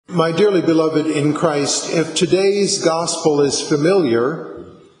My dearly beloved in Christ, if today's gospel is familiar,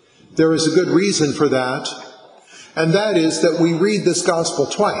 there is a good reason for that, and that is that we read this gospel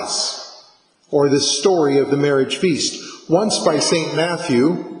twice, or this story of the marriage feast, once by St.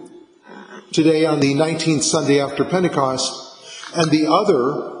 Matthew, today on the 19th Sunday after Pentecost, and the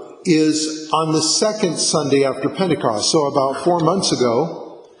other is on the second Sunday after Pentecost, so about 4 months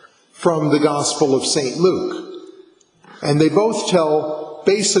ago, from the Gospel of St. Luke. And they both tell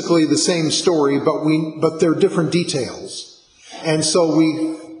basically the same story, but they're different details. And so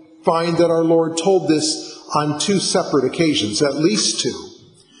we find that our Lord told this on 2 separate occasions, at least 2.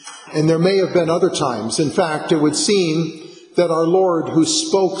 And there may have been other times. In fact, it would seem that our Lord, who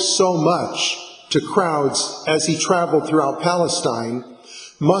spoke so much to crowds as he traveled throughout Palestine,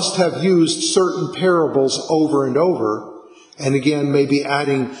 must have used certain parables over and over, and again, maybe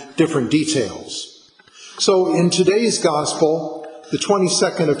adding different details. So in today's gospel, the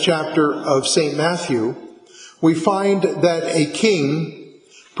 22nd chapter of St. Matthew, we find that a king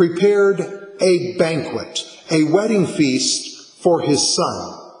prepared a banquet, a wedding feast for his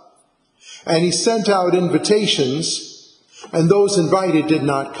son. And he sent out invitations, and those invited did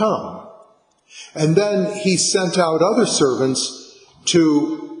not come. And then he sent out other servants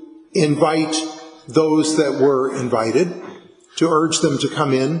to invite those that were invited, to urge them to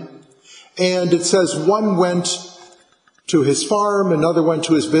come in. And it says one went to his farm, another went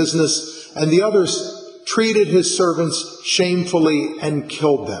to his business, and the others treated his servants shamefully and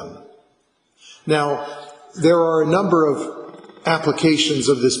killed them. Now, there are a number of applications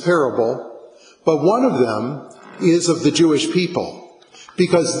of this parable, but one of them is of the Jewish people,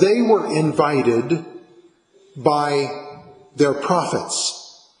 because they were invited by their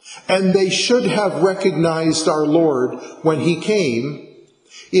prophets, and they should have recognized our Lord when he came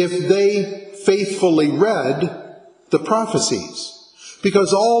if they faithfully read the prophecies,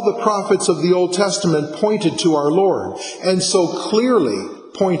 because all the prophets of the Old Testament pointed to our Lord, and so clearly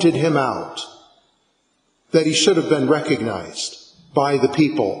pointed him out that he should have been recognized by the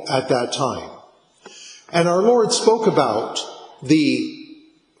people at that time. And our Lord spoke about the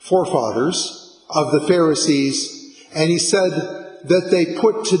forefathers of the Pharisees, and he said that they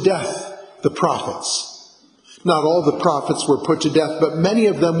put to death the prophets. Not all the prophets were put to death, but many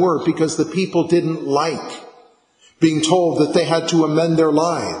of them were, because the people didn't like being told that they had to amend their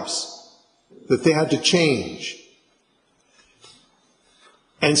lives, that they had to change.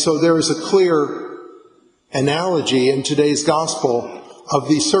 And so there is a clear analogy in today's gospel of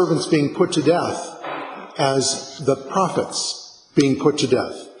these servants being put to death as the prophets being put to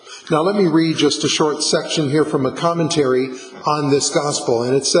death. Now let me read just a short section here from a commentary on this gospel.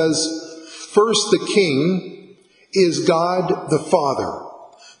 And it says, "First, the king is God the Father.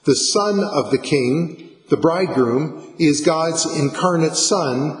 The son of the king, the bridegroom, is God's incarnate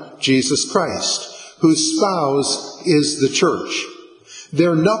Son, Jesus Christ, whose spouse is the church.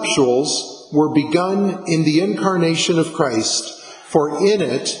 Their nuptials were begun in the incarnation of Christ, for in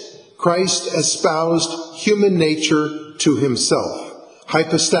it Christ espoused human nature to himself,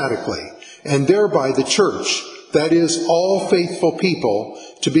 hypostatically, and thereby the church, that is, all faithful people,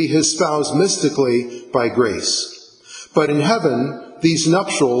 to be his spouse mystically by grace. But in heaven, these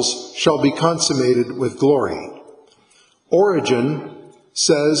nuptials shall be consummated with glory." Origen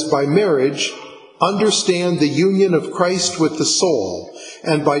says, "By marriage, understand the union of Christ with the soul,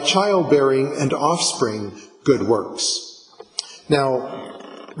 and by childbearing and offspring, good works." Now,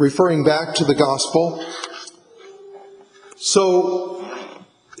 referring back to the gospel, so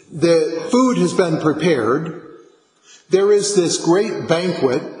the food has been prepared. There is this great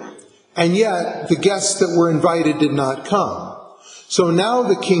banquet, and yet the guests that were invited did not come. So now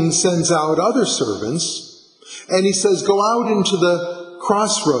the king sends out other servants, and he says, "Go out into the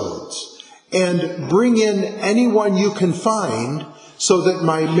crossroads and bring in anyone you can find, so that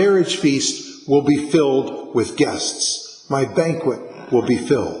my marriage feast will be filled with guests. My banquet will be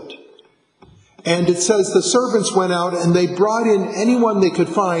filled." And it says the servants went out and they brought in anyone they could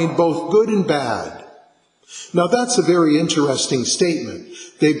find, both good and bad. Now that's a very interesting statement.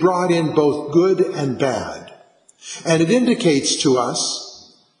 They brought in both good and bad. And it indicates to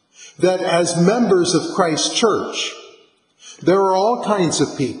us that as members of Christ's church, there are all kinds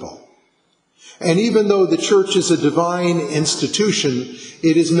of people. And even though the church is a divine institution,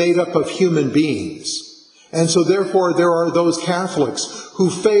 it is made up of human beings. And so therefore there are those Catholics who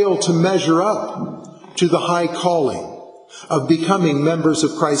fail to measure up to the high calling of becoming members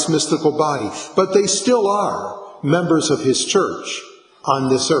of Christ's mystical body. But they still are members of his church on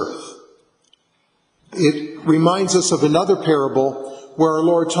this earth. It reminds us of another parable where our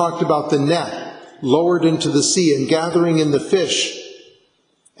Lord talked about the net lowered into the sea and gathering in the fish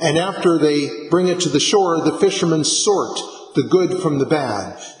And after they bring it to the shore, the fishermen sort the good from the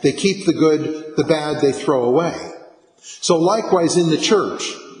bad. They keep the good, the bad they throw away. So likewise in the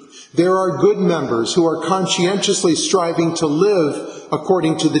church, there are good members who are conscientiously striving to live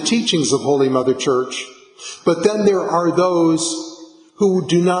according to the teachings of Holy Mother Church. But then there are those who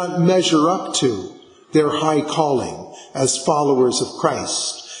do not measure up to their high calling as followers of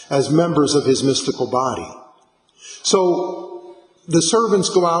Christ, as members of his mystical body. So the servants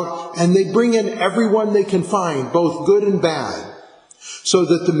go out and they bring in everyone they can find, both good and bad, so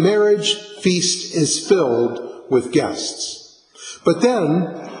that the marriage feast is filled with guests. But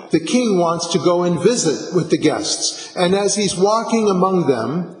then the king wants to go and visit with the guests. And as he's walking among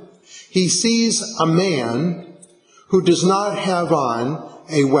them, he sees a man who does not have on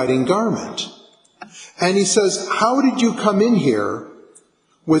a wedding garment. And he says, "How did you come in here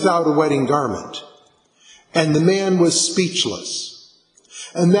without a wedding garment?" And the man was speechless.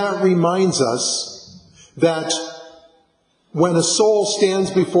 And that reminds us that when a soul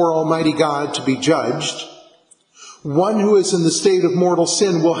stands before Almighty God to be judged, one who is in the state of mortal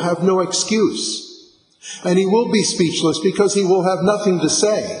sin will have no excuse. And he will be speechless because he will have nothing to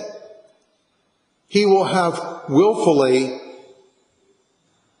say. He will have willfully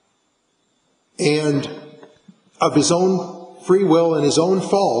and of his own free will and his own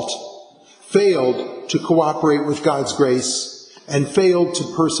fault failed to cooperate with God's grace and failed to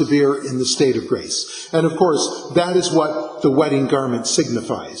persevere in the state of grace. And of course, that is what the wedding garment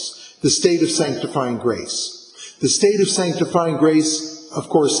signifies, the state of sanctifying grace. The state of sanctifying grace, of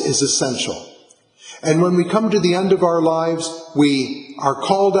course, is essential. And when we come to the end of our lives, we are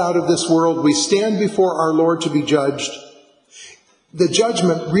called out of this world, we stand before our Lord to be judged. The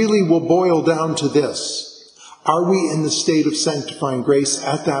judgment really will boil down to this: are we in the state of sanctifying grace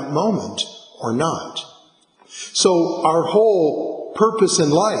at that moment or not? So our whole purpose in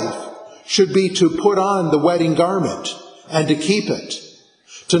life should be to put on the wedding garment and to keep it,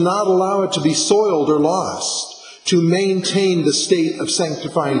 to not allow it to be soiled or lost, to maintain the state of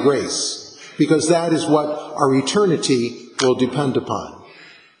sanctifying grace, because that is what our eternity will depend upon.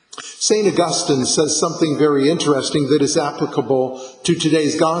 St. Augustine says something very interesting that is applicable to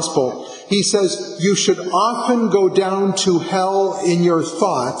today's gospel. He says, "You should often go down to hell in your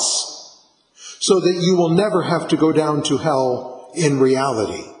thoughts so that you will never have to go down to hell in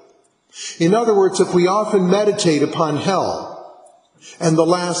reality." In other words, if we often meditate upon hell and the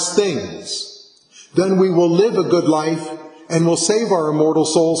last things, then we will live a good life and will save our immortal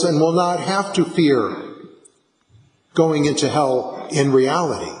souls and will not have to fear going into hell in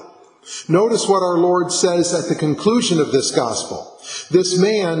reality. Notice what our Lord says at the conclusion of this gospel. This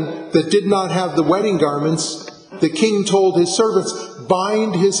man that did not have the wedding garments, the king told his servants,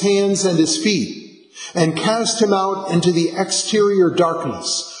 "Bind his hands and his feet and cast him out into the exterior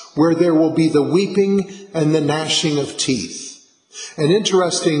darkness, where there will be the weeping and the gnashing of teeth." An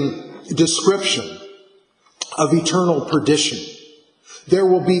interesting description of eternal perdition. There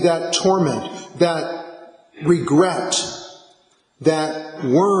will be that torment, that regret, that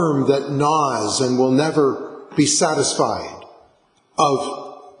worm that gnaws and will never be satisfied,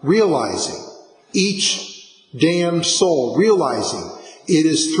 of realizing, each damned soul realizing it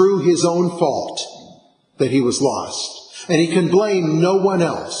is through his own fault that he was lost. And he can blame no one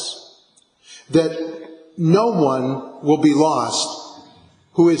else. That no one will be lost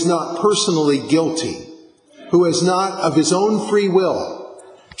who is not personally guilty, who has not of his own free will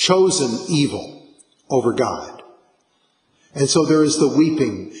chosen evil over God. And so there is the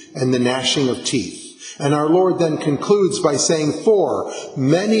weeping and the gnashing of teeth. And our Lord then concludes by saying, "For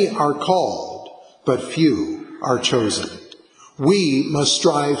many are called, but few are chosen." We must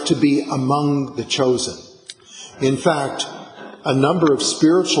strive to be among the chosen. In fact, a number of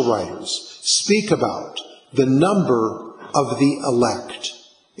spiritual writers speak about the number of the elect.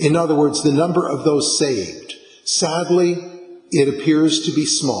 In other words, the number of those saved. Sadly, it appears to be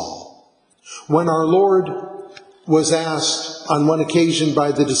small. When our Lord was asked on one occasion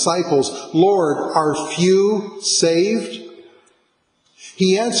by the disciples, "Lord, are few saved?"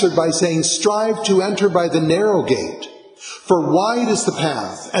 He answered by saying, "Strive to enter by the narrow gate. For wide is the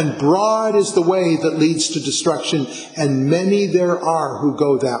path, and broad is the way that leads to destruction, and many there are who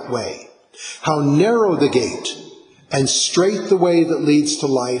go that way. How narrow the gate, and strait the way that leads to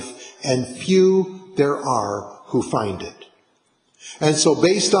life, and few there are who find it." And so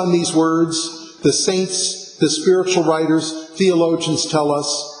based on these words, the saints, the spiritual writers, theologians tell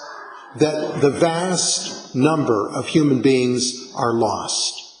us that the vast number of human beings are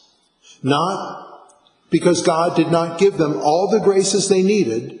lost. Not because God did not give them all the graces they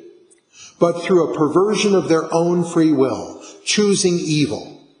needed, but through a perversion of their own free will, choosing evil.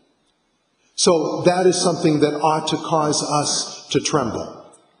 So that is something that ought to cause us to tremble,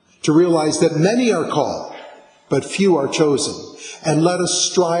 to realize that many are called, but few are chosen. And let us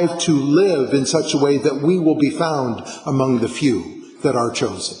strive to live in such a way that we will be found among the few that are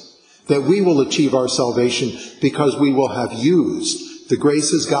chosen, that we will achieve our salvation because we will have used the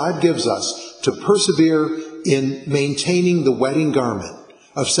graces God gives us to persevere in maintaining the wedding garment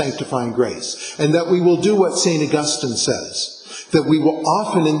of sanctifying grace, and that we will do what St. Augustine says, that we will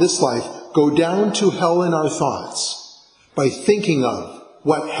often in this life go down to hell in our thoughts by thinking of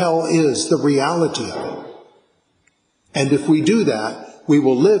what hell is, the reality of it. And if we do that, we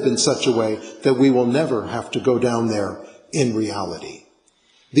will live in such a way that we will never have to go down there in reality.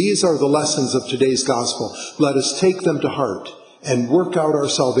 These are the lessons of today's gospel. Let us take them to heart and work out our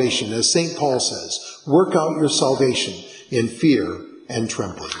salvation. As St. Paul says, work out your salvation in fear and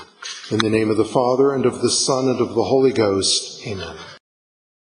trembling. In the name of the Father, and of the Son, and of the Holy Ghost, amen.